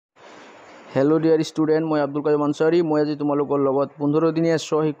Hello dear student, মই Abdul Kaiyum Ansary, মই আজি তোমালোকৰ লগত 15 দিনীয়া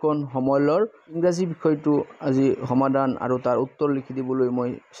স্ব-শিক্ষণ সময়ৰ ইংৰাজী বিষয়টো আজি সমাধান আৰু তাৰ উত্তৰ লিখি দিবলৈ মই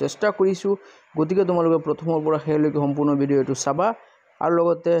চেষ্টা কৰিছো। গতিকে তোমালোকে প্ৰথমৰ পৰা শেষলৈকে সম্পূৰ্ণ ভিডিঅটো চাবা আৰু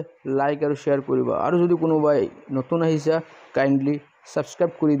লগতে লাইক আৰু শেয়াৰ কৰিবা। আৰু যদি কোনোবাই নতুন আহিছা কাইন্ডলি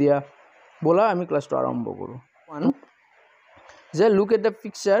সাবস্ক্ৰাইব কৰি দিয়া। বলা আমি ক্লাসটো আৰম্ভ কৰো। 1 যে look at the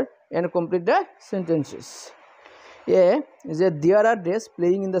picture and complete the sentences. যে there are days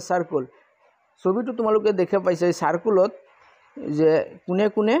playing in the circle. ছবিটো তোমালোকে দেখা পাইছে সার্কুলত যে কোনে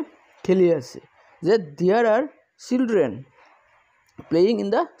কোনে খেলি আছে যে there are children playing in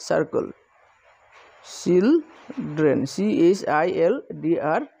the circle. Children, children,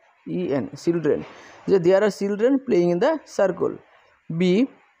 children, যে there are children playing in the circle. B,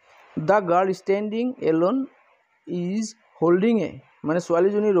 the girl standing alone is holding a মানে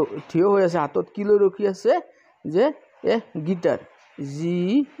ছোৱালীজনী থিয় হৈ আছে হাতত কি লৈ ৰখি আছে যে এ গিটাৰ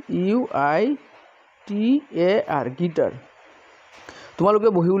GUITAR গিটাৰ তোমালোকে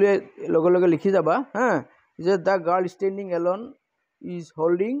বহি উলিয়াই লগে লগে লিখি যাবা হা যে the girl standing alone is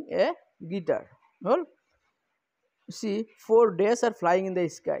holding a guitar hall see 4 days are flying in the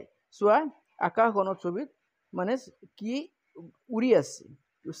sky চোৱা আকাশখনত ছবিত মানে কি উৰি আছে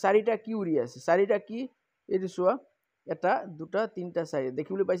চাৰিটা কি উৰি আছে চাৰিটা কি এইটো চোৱা এটা দুটা তিনটা চাৰি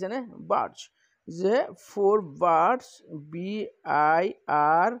দেখিবলৈ পাইছা নে বাৰ্ডছ যে 4 birds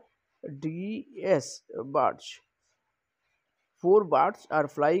BIRDS birds 4 birds are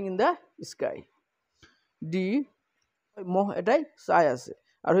flying in the sky. D মহ এটাই চাই আছে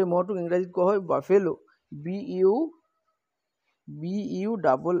আৰু এই মহটো ইংৰাজীত কোৱা হয় বাফেলো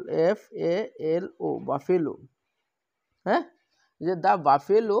BUFFALO বাফেলো হ্যাঁ যে দা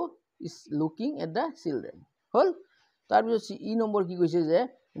buffalo is looking at the children হল তার পিছত ই নম্বৰ কি কৈছে যে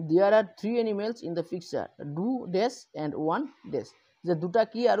there are 3 animals in the picture 2 days and 1 days যে দুটা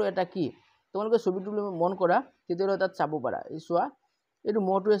কি আৰু এটা কি তোমালোকে ছবিটো মন কৰা তেতিয়াও তাত চাব পাৰা এই চোৱা এইটো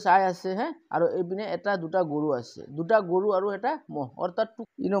মহটোৱে চাই আছে হে আৰু এইপিনে এটা দুটা গৰু আছে দুটা গৰু আৰু এটা মহ অৰ্থাৎ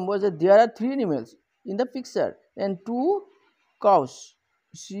ই নম্বৰ যে there are 3 animals in the picture and 2 cows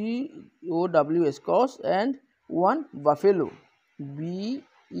cows and 1 buffalo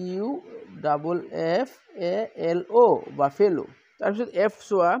BUFFALO buffalo তাৰ পিছত F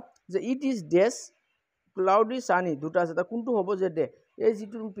চোৱা যে it is days cloudy sunny দুটা আছে তা কোনটো হ'ব যে দে এই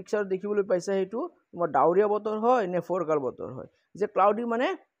যিটো পিকচাৰ দেখিবলৈ পাইছা হেতু তোমাৰ ডাউৰিয়া বতৰ হয় নে ফৰকাল বতৰ হয় যে ক্লাউডি মানে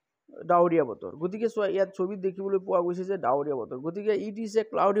ডাউৰিয়া বতৰ গতিকে চোৱা ইয়াত ছবি দেখিবলৈ পোৱা গৈছে যে ডাউৰিয়া বতৰ গতিকে it is a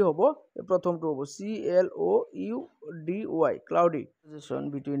cloudy হ'ব প্ৰথমটো হ'ব CLOUDY cloudy conversation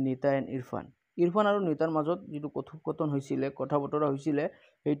between Nita and Irfan আৰু নিতাৰ মাজত যেটো কথোপকথন হৈছিল কথা বতৰা হৈছিল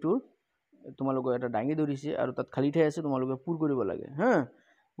হেতুৰ তোমালোকে এটা ডাঙি ধৰিছে আৰু তাত খালি ঠাই আছে তোমালোকে পুৰ কৰিব লাগে হা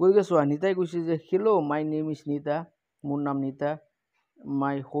গতিকে চোৱা নিতাই কৈছে যে হেল্ল মাই নেম ইজ নিতা মোৰ নাম নিতা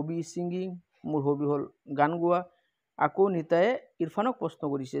মাই হবি সিঙ্গিং মোৰ হবি হল গান গোৱা আকৌ নিতাই ইৰফানক প্ৰশ্ন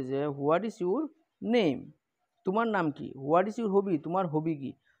কৰিছে যে হোৱাট ইজ ইউৰ নেম তোমাৰ নাম কি হোৱাট ইজ ইউৰ হবি তোমাৰ হবি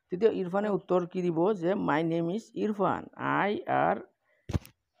কি তেতিয়া ইৰফানে উত্তৰ কি দিব যে my name is Irfan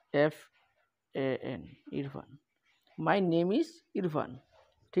IRFAN Irfan my name is Irfan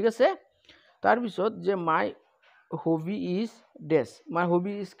ঠিক আছে তাৰ পিছত যে মাই hobby is dash my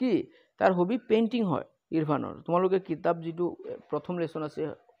hobby is কি তাৰ হবি পেইন্টিং হয় ইৰফানৰ তোমালোকে কিতাপ যেটো প্ৰথম লেসন আছে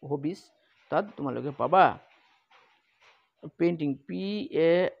হবিজ তাত তোমালোকে পাবা painting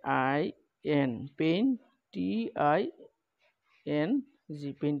PAIN pain TING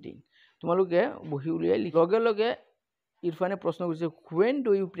painting তোমালোকে বহি উলিয়াই লগে লগে ইৰফানে প্ৰশ্ন কৰিছে when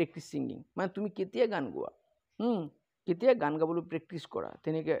do you practice singing মানে তুমি কেতিয়া গান গোৱা কেতিয়া গান গাবলৈ প্ৰেক্টিস কৰা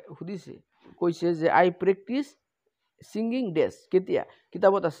তেনেকে সুধিছে কৈছে যে I practice singing days কেতিয়া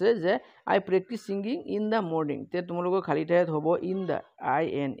কিতাবত আছে যে I practice singing in the morning তে তোমালোকৰ খালি ঠাইত হ'ব in the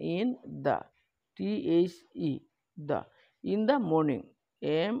in the THE the in the morning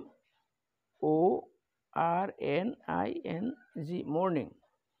MORNING morning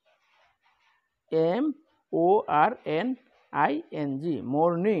MORNING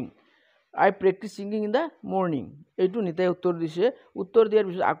morning I practice singing in the morning এইটো নিতাই উত্তৰ দিছে উত্তৰ দিয়াৰ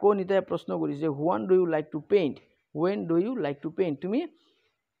পিছত আকৌ নিতাই প্ৰশ্ন কৰিছে when do you like to paint তুমি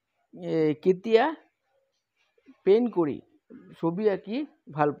কেতিয়া পেইন্ট কৰি ছবি আঁকি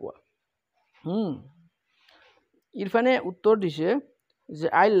ভাল পোৱা ইৰফানে উত্তৰ দিছে যে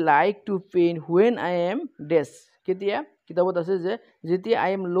I like to paint when I am dash কেতিয়া কিতাবত আছে যে যেতিয়া I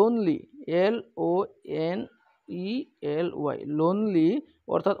am lonely LONELY lonely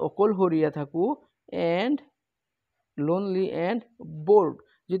অৰ্থাৎ অকলশৰীয়া থাকো and lonely and bored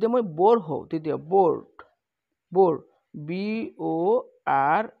যেতিয়া মই বৰ হওঁ তেতিয়া bored BORED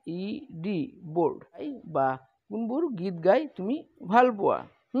bored বা কোনবোৰ গীত গাই তুমি ভাল পোৱা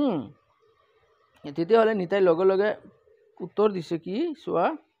তেতিয়াহ'লে নিতাই লগে লগে উত্তৰ দিছে কি চোৱা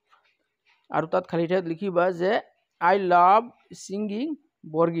আৰু তাত খালী ঠাইত লিখিবা যে I love singing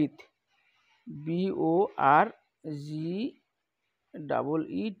Borgeet BORGEET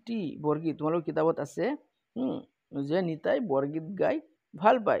বৰগীত তোমালোকৰ কিতাপত আছে যে নিতাই বৰগীত গাই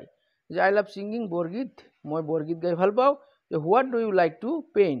ভাল পায় যে আই লাভ ছিংগিং বৰগীত মই বৰগীত গাই ভাল পাওঁ যে what do U like to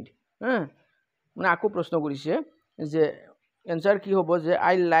paint মানে আকৌ প্ৰশ্ন কৰিছে যে এনসাৰ কি হ'ব যে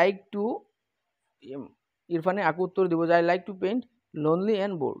আই লাইক টু ইৰফানে আকৌ উত্তৰ দিব যে আই like to paint lonely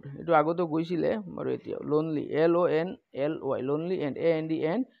and bored এটো আগতে গৈছিলে আৰু এতিয়া lonely LONLY lonely and AND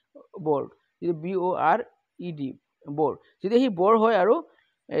and bored ಇದು BORED bored যদি হি বৰ হয় আৰু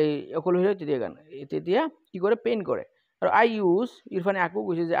এই অকলহীয়া তেতিয়া কি কৰে পেইন্ট কৰে আৰু আই ইউজ ইৰফানে আকৌ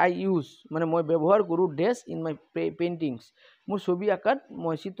কৈছে যে আই ইউজ মানে মই ব্যৱহাৰ কৰো ডেছ ইন মাই পেইন্টিংস মোৰ ছবি আকাত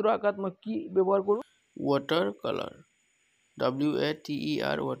মই চিত্ৰ আকাত মই কি ব্যৱহাৰ কৰো water color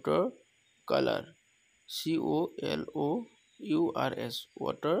WATER water color COLOURS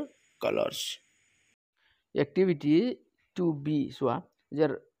water colors activity to be সোয়া যে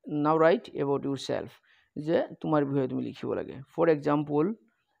now write about yourself যে তোমার বিষয়ে তুমি লিখিব লাগে ফর এক্সাম্পল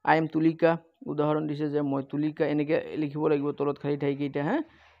আই এম তুলিকা উদাহরণ দিছে যে মই তুলিকা এনেকে লিখিব লাগিব তলত খালি ঠাই কেইটা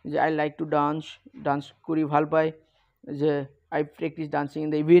যে আই লাইক টু ডান্স কৰি ভাল পাই যে আই প্ৰ্যাকটিস ডান্সিং ইন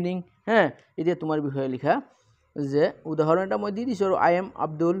দ্য ইভিনিং এতিয়া তোমাৰ বিষয়ে লিখা যে উদাহৰণ এটা মই দি দিছো আৰু I am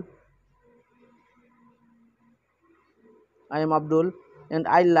Abdul and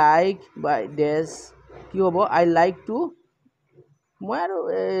I like by dash কি হ'ব I like to মই আৰু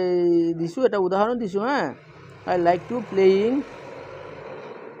দিছো এটা উদাহৰণ দিছো I like to playing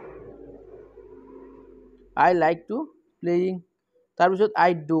তাৰ পিছত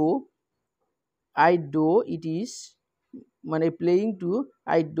I do it is মানে playing to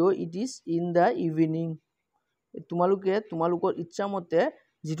I do it is in the evening তোমালোকৰ ইচ্ছা মতে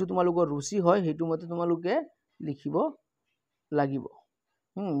যেটো তোমালোকৰ ৰুচি হয় হেতু মতে তোমালোকে লিখিব লাগিব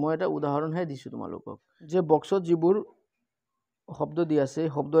মই এটা উদাহৰণ হে দিছো তোমালোকক যে বক্সত যিবোৰ শব্দ দি আছে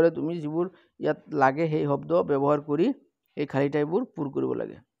শব্দৰে তুমি যিবোৰ ইয়াত লাগে সেই শব্দ ব্যৱহাৰ কৰি এই খালি ঠাইবোৰ পূৰ কৰিব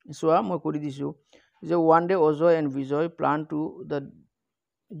লাগে সোৱা মই কৰি দিছো যে one day Ajay and Vijay plan to the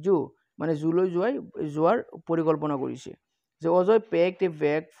জু মানে জুলৈ যোৱাৰ পৰিকল্পনা কৰিছে যে Ajay packed A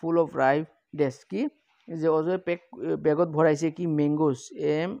bag full of ৰাইভ ডেছ কি যে অজয় বেগত ভৰাইছে কি ম্যাঙ্গোস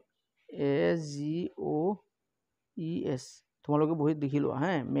MAGOES তোমালোকে বহুত দেখিলো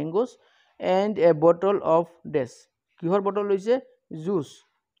mangoes and A bottle of ডেছ কিহৰ বটল লৈছে জুস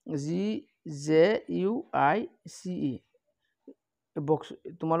JUICE বক্স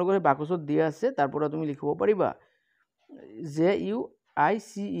তোমালোকৰ বাকচত দিয়া আছে তাৰ পৰা তুমি লিখিব পাৰিবা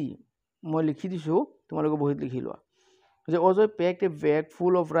JUICE মই লিখি দিছো তোমালোকে বহুত লিখিলো যে Ajay packed A bag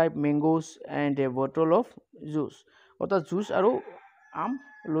full of ripe mangoes and A bottle of juice অৰ্থাৎ জুস আৰু আম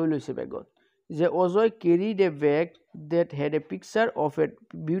লৈ লৈছে বেগত যে Ajay carried a bag that had a picture of a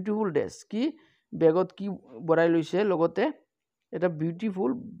beautiful dress কি বেগত কি বৰাই লৈছে লগতে এটা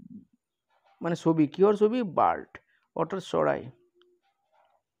বিউটিফুল মানে ছবি কিহৰ ছবি বাৰ্ড অৰ্থাৎ চৰাই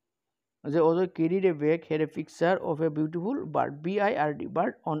যে Ajay carried a bag had a picture of a beautiful bird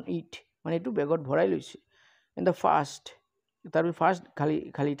bird on it মানে এটো বেগত ভৰাই লৈছে in the first তাৰ ফাৰ্স্ট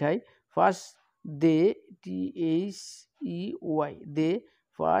খালি ঠাই first they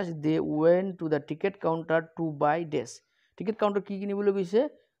they went to the ticket counter to buy this ticket counter কি কিনিবলৈ গৈছে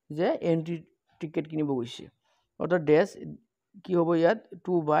যে এন্ট্ৰি টিকেট কিনিব গৈছে অৰ্থাৎ ডেছ কি হ'ব ইয়াত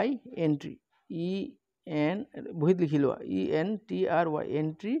to buy entry বহুত লিখিলো ENTRY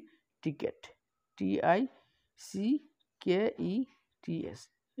entry ticket TICKETS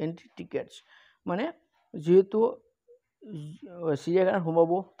entry tickets মানে যেহেতু চিৰিয়াখানাত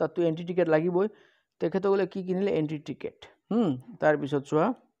সোমাব তাতো এন্ট্ৰি টিকেট লাগিবই তেখেতসকলে কি কিনিলে এন্ট্ৰি টিকেট তাৰ পিছত চোৱা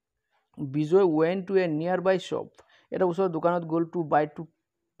বিজয় went to a nearby shop এটা ওচৰৰ দোকানত গ'ল to buy 2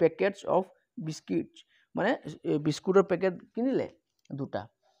 packets of biscuits মানে বিস্কুটৰ পেকেট কিনিলে দুটা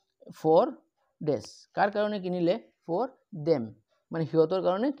for this কাৰ কাৰণে কিনিলে for them মানে হিয়তৰ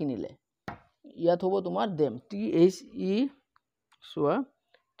কাৰণে কিনিলে ইয়াত হ'ব তোমাৰ them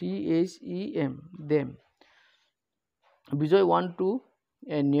THEM them Vijay want to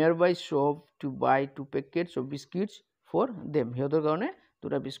a nearby shop to buy 2 packets of biscuits for them হিয়তৰ কাৰণে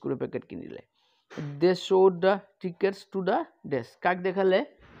দুটা বিস্কুটৰ পেকেট কিনিলে they showed the tickets to the desk কাক দেখালে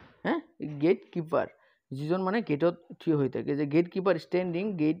গেট কিপাৰ যিজন মানে গেটত থিয় হৈ থাকে যে গেট কিপাৰ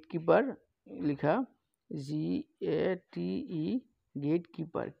ষ্টেন্ডিং গেট কিপাৰ লিখা GATE gate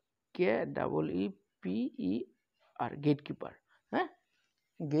keeper KEEPER gate keeper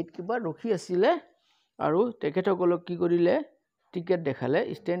gate keeper ৰখি আছিল আৰু তেখেতসকলক কি কৰিলে টিকেট দেখালে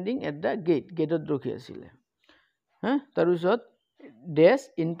ষ্টেন্ডিং এট দা গেটত ৰখি আছিল তাৰ পিছত ডেছ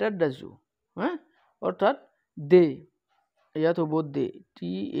এন্টাৰ দা জু অৰ্থাৎ দে ইয়াত হ'ব দে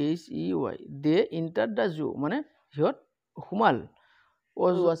THEY De inter the zoo মানে সিহঁত সোমাল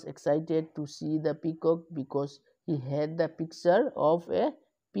Oz was excited to see the peacock because he had the picture of a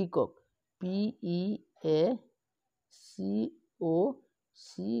peacock PEACOCK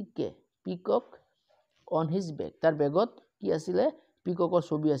peacock on his back তাৰ বেগত কি আছিলে পিককৰ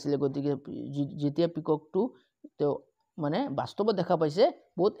ছবি আছিলে গতিকে যেতিয়া পিককটো তেওঁ মানে বাস্তৱত দেখা পাইছে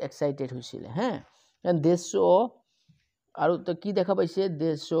বহুত এক্সাইটেড হৈছিলে হ্যাঁ and they saw আৰু তো কি দেখা পাইছে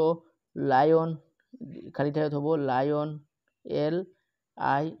they saw lion খালি ঠাইত হ'ব lion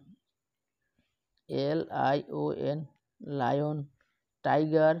LION lion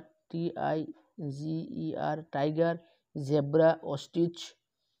tiger TIGER tiger zebra ostrich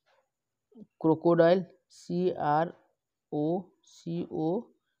crocodile CROCODILE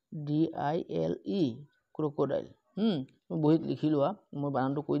crocodile বহিত লিখি লোৱা মই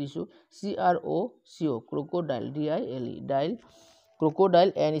বানানটো কৈ দিছো CROCO crocodile DILE dial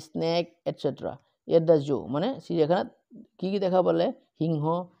crocodile and snake etc at the zoo মানে চিৰিয়াখানাত কি কি দেখা পালে সিংহ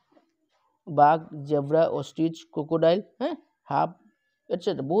বাঘ জেব্ৰা অস্ট্ৰিচ ক্ৰকোডাইল সাপ etc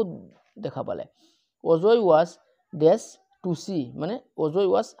বহুত দেখা পালে Ozoy was dash to see মানে Ozoy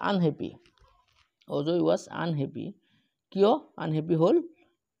was unhappy কিয় unhappy হল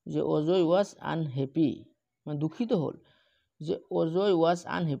যে Ozoy was unhappy মানে দুখিত হল যে Ozoy was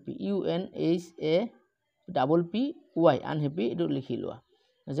unhappy UNHAPPY unhappy এটো লিখি লোৱা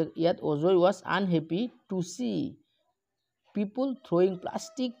যে ইয়াত Ozoy was unhappy to see people throwing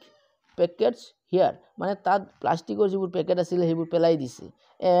plastic packets here মানে তাত প্লাষ্টিকৰ যিবোৰ পেকেট আছিল সেইবোৰ পেলাই দিছে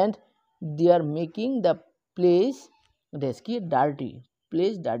and they are making the place কি dirty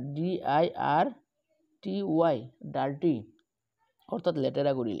place DIRTY dirty অৰ্থাৎ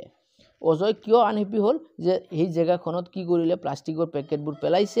লেতেৰা কৰিলে অজয় কিয় আনহেপি হল যে এই জায়গাখনত কি কৰিলে প্লাষ্টিকৰ পেকেটবোৰ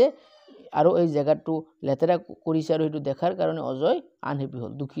পেলাইছে আৰু এই জায়গাটো লেতেৰা কৰিছে আৰু এটো দেখাৰ কাৰণে অজয় আনহেপি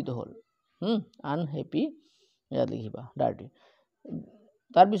হল দুখিত হল আনহেপি ইয়াত লিখিবা ডাৰ্টি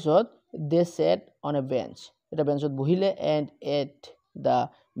তাৰ পিছত they sat on a bench এটা বেঞ্চত বহিলে and ate the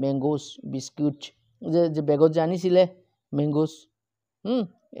mangoes biscuit যে বেগত জানিছিলে mangoes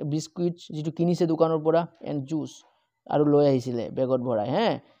biscuits যেটো কিনিছে দোকানৰ পৰা and juice আৰু লৈ আহিছিলে বেগত ভৰাই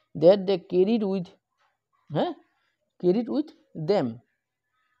that they carried with them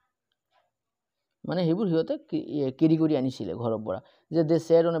মানে হেবোৰ হিয়তে কেৰি কৰি আনিছিলে ঘৰৰ পৰা যে they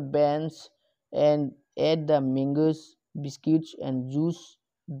sat on a bench and ate the mangoes biscuits and juice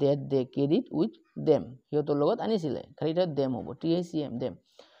that they carried with them হিয়তৰ লগত আনিছিলে খালি তাত them হ'ব THEM them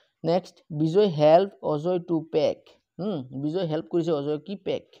next Vijay help Ajay to pack Vijay help কৰিছে অজয় কি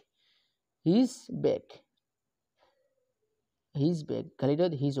pack his bag খালি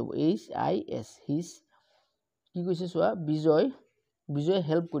তাত his হ'ব HIS his কি কৈছে সোৱা বিজয়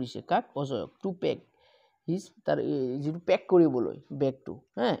হেল্প কৰিছে কাক অজয়ক to pack his তাৰ যেটো পেক কৰিবলৈ বেগটো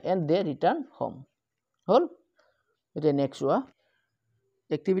and they return home হল এটা next সোৱা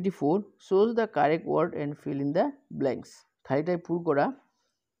Activity 4 shows the correct word and fill in the blanks খালি ঠাই পূৰ কৰা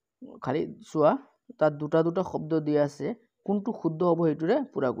খালি সোৱা তাত দুটা শব্দ দিয়া আছে কোনটো শুদ্ধ হ'ব হেতুৰে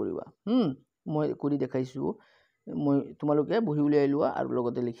পুৰা কৰিবা মই কৰি দেখাইছো মই তোমালোকে বহি উলিয়াই লোৱা আৰু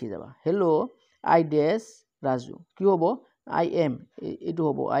লগতে লিখি যাবা হেল্ল I dash ৰাজু কি হ'ব I am এটো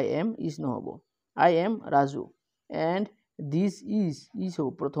হ'ব I am is নহব I am Raju and this is হ'ব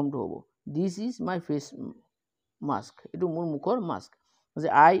প্ৰথমটো হ'ব this is my face mask এটো মোৰ মুখৰ mask যে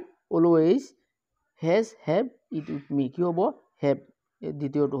I always have it with me কি হ'ব have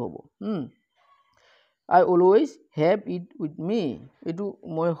দ্বিতীয়টো হ'ব I always have it with me এটো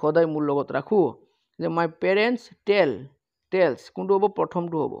মই সদায় মোৰ লগত ৰাখো যে my parents tells কোনটো হ'ব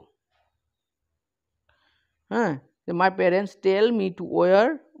প্ৰথমটো হ'ব my parents tell me to wear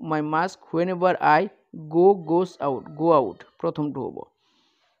my mask whenever I go out প্ৰথমটো হ'ব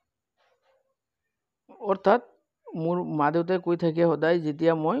অৰ্থাৎ মোৰ মা দেউতাই কৈ থাকে সদায়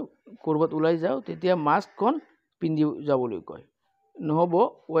যেতিয়া মই কৰবাত ওলাই যাও তেতিয়া মাস্কখন পিন্ধি যাবলৈ কয় নহব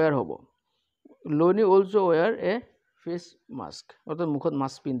wear হ'ব Loni also wear a face mask অৰ্থাৎ মুখত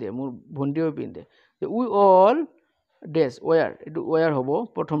মাস্ক পিন্ধে মোৰ ভন্টিও পিন্ধে we all dash wear এটো wear হ'ব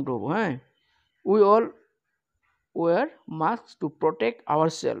প্ৰথমটো হ'ব we all wear masks to protect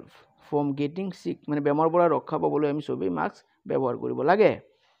ourselves from getting sick মানে বেমাৰৰ পৰা ৰক্ষা পাবলৈ আমি সবে মাস্ক ব্যৱহাৰ কৰিব লাগে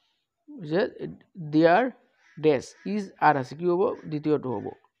যে there dash is are আছে কি হ'ব দ্বিতীয়টো হ'ব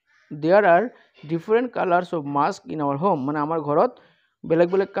there are different colors of mask in our home মানে আমাৰ ঘৰত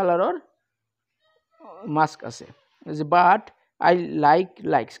বেলেগ কালাৰৰ মাস্ক আছে but I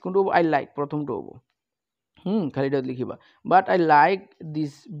likes কোনটো I like প্ৰথমটো হ'ব খালি তাত লিখিবা but I like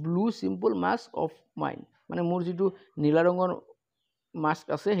this blue simple mask of mine মানে মোৰ যেটো নীলা ৰঙৰ মাস্ক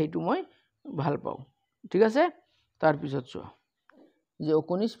আছে হেতু মই ভাল পাওঁ ঠিক আছে তাৰ পিছত চোৱা যে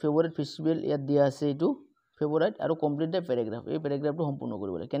 19 ফেব্ৰুৱাৰীত ফেষ্টিভেল ইয়াত দিয়া আছে এইটো ফেব্ৰুৱাৰীত আৰু কমপ্লিট দ্য পেৰাগ্ৰাফ এই পেৰাগ্ৰাফটো সম্পূৰ্ণ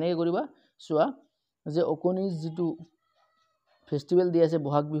কৰিব লাগে কেনেকৈ কৰিবা চোৱা যে 19 যেটো ফেষ্টিভেল দিয়া আছে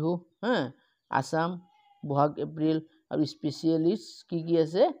বহাগ বিহু হা আসাম বহাগ এপ্ৰিল আৰু স্পেশালিটিজ কি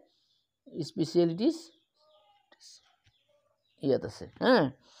আছে স্পেশালিটিজ ইয়াত আছে হা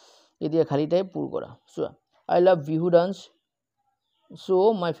এতিয়া খালি টাইপ পুৰ কৰা চোৱা I love Bihu dance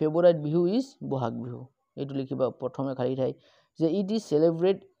so my favorite bihu is bohag bihu etu likhiba prothome khali thai je it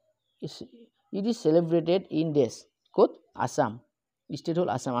is celebrated in days kot assam state hol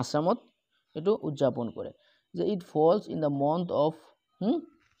assam assamot etu udjapon kore je it falls in the month of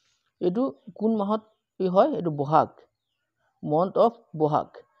etu kun mahot hoy etu bohag month of bohag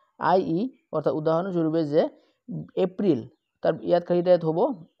I.e. ortha udahoron joribe je april tar yat khali thai hobo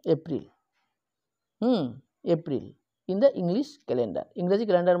april april in the English calendar ইংরেজি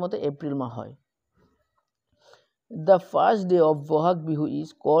calendar মতে April মাহ হয় the first day of bohag bihu is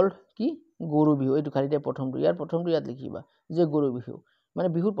called কি গরু বিহু এটো খালিতে প্রথমটো ইয়ার প্রথমটো ইয়াত লিখিবা যে গরু বিহু মানে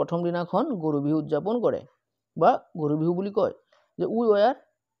বিহুর প্রথম দিনাখন গরু বিহু উদযাপন করে বা গরু বিহু বুলি কয় যে উই ওয়ার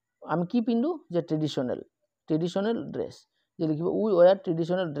আমি কি পিন্ধু যে ট্রেডিশনাল ড্রেস যে লিখিবা we were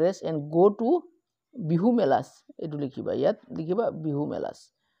traditional dress and go to Bihu malleus এটো লিখিবা ইয়াত লিখিবা বিহু মেলাস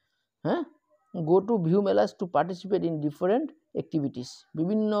হ্যাঁ go to bihu melas to participate in different activities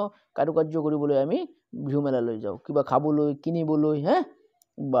বিভিন্ন কার্যকার্য কৰিবলৈ আমি বিহু মেলা লৈ যাও কিবা খাবলৈ কিনিবলৈ হে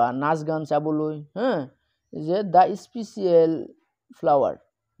বা নাচ গান চাবলৈ হে যে দা স্পেশাল ফ্লাৱাৰ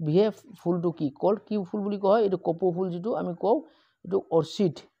বিহে ফুলটো কি কল কি ফুল বুলি কয় এটো কপৌ ফুল যেটো আমি কও এটো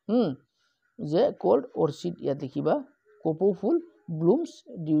অৰ্চিড যে কল্ড অৰ্চিড ইয়াত লিখিবা কপৌ ফুল blooms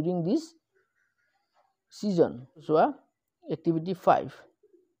during this season so activity 5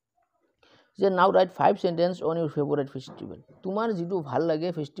 যে now write 5 sentence on your favorite festival তোমার যেটো ভাল লাগে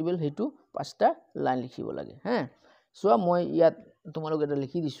ফেস্টিভেল হেতু পাঁচটা লাইন লিখিব লাগে হ্যাঁ সো মই ইয়াত তোমালোক এটা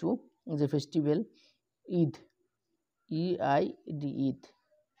লিখি দিছো যে festival Eid EID Eid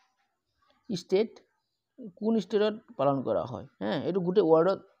state কোন স্টেটত পালন কৰা হয় হ্যাঁ এটো গুটে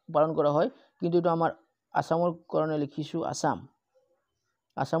ওয়াৰ্ডত পালন কৰা হয় কিন্তু এটো আমাৰ আসামৰ কাৰণে লিখিছো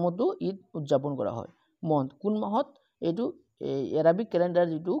আসামতো ঈদ উদযাপন কৰা হয় মন্থ কোন মাহত এটো এৰাবিক ক্যালেন্ডাৰ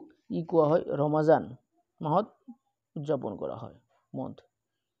যেটো ই কোৱা হয় ৰমজান মাহত উদযাপন কৰা হয় মন্থ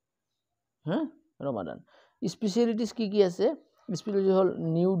হ্যাঁ ৰমজান স্পেশালিটিজ কি আছে স্পেশালিটি হল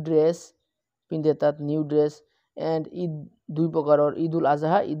নিউ ড্ৰেস পিন্ধে তাত নিউ ড্ৰেস এন্ড ঈদ দুই প্ৰকাৰৰ ঈদুল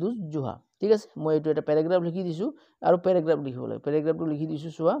আজহা ঈদুল জুহা ঠিক আছে মই এটো এটা প্যাৰাগ্ৰাফ লিখি দিছো আৰু প্যাৰাগ্ৰাফ লিখিব লাগে প্যাৰাগ্ৰাফটো লিখি দিছো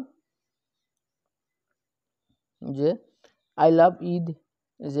চোৱা যে আই লাভ ঈদ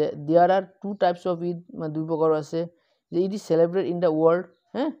যে there are two types of Eid মানে দুই প্ৰকাৰৰ আছে যে Eid is celebrated in the world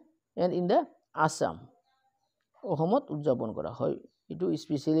and in the Assam অসমত উদযাপন কৰা হয় এটো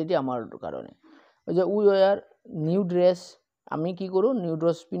স্পেশালিটি আমাৰ কাৰণে যে উই ওয়াৰ নিউ ড্ৰেস আমি কি কৰো new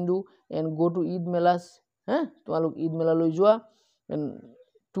dress পিন্ধু and go to Eid malleus তোমালোক ঈদ মেলা লৈ যোৱা and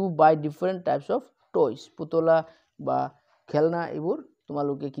two by different types of টয়স পুতলা বা খেলনা এবোৰ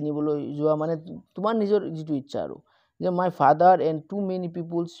তোমালোকে কিনিবলৈ যোৱা মানে তোমাৰ নিজৰ যেটো ইচ্ছা আৰু যে my father and two many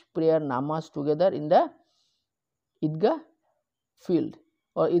people's prayer নামাজ together in the Idgah field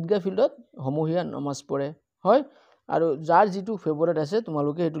or ঈদগাহ ফিল্ডত সমূহীয়া নামাজ পঢ়ে হয় আৰু যাৰ যেটো ফেভাৰিট আছে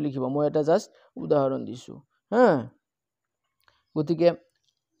তোমালোকে এটো লিখিবা মই এটা জাস্ট উদাহৰণ দিছো গতিকে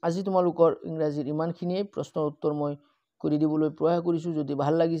আজি তোমালোকৰ ইংৰাজীৰ ইমানখিনিয়ে প্ৰশ্ন উত্তৰ মই কৰি দিবলৈ প্ৰয়াস কৰিছো যদি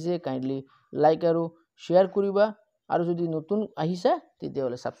ভাল লাগিছে কাইন্ডলি লাইক আৰু শেয়াৰ কৰিবা আৰু যদি নতুন আহিছা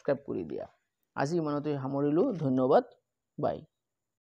তেতিয়াহলে সাবস্ক্ৰাইব কৰি দিয়া আজি ইমানতে সামৰিলো ধন্যবাদ বাই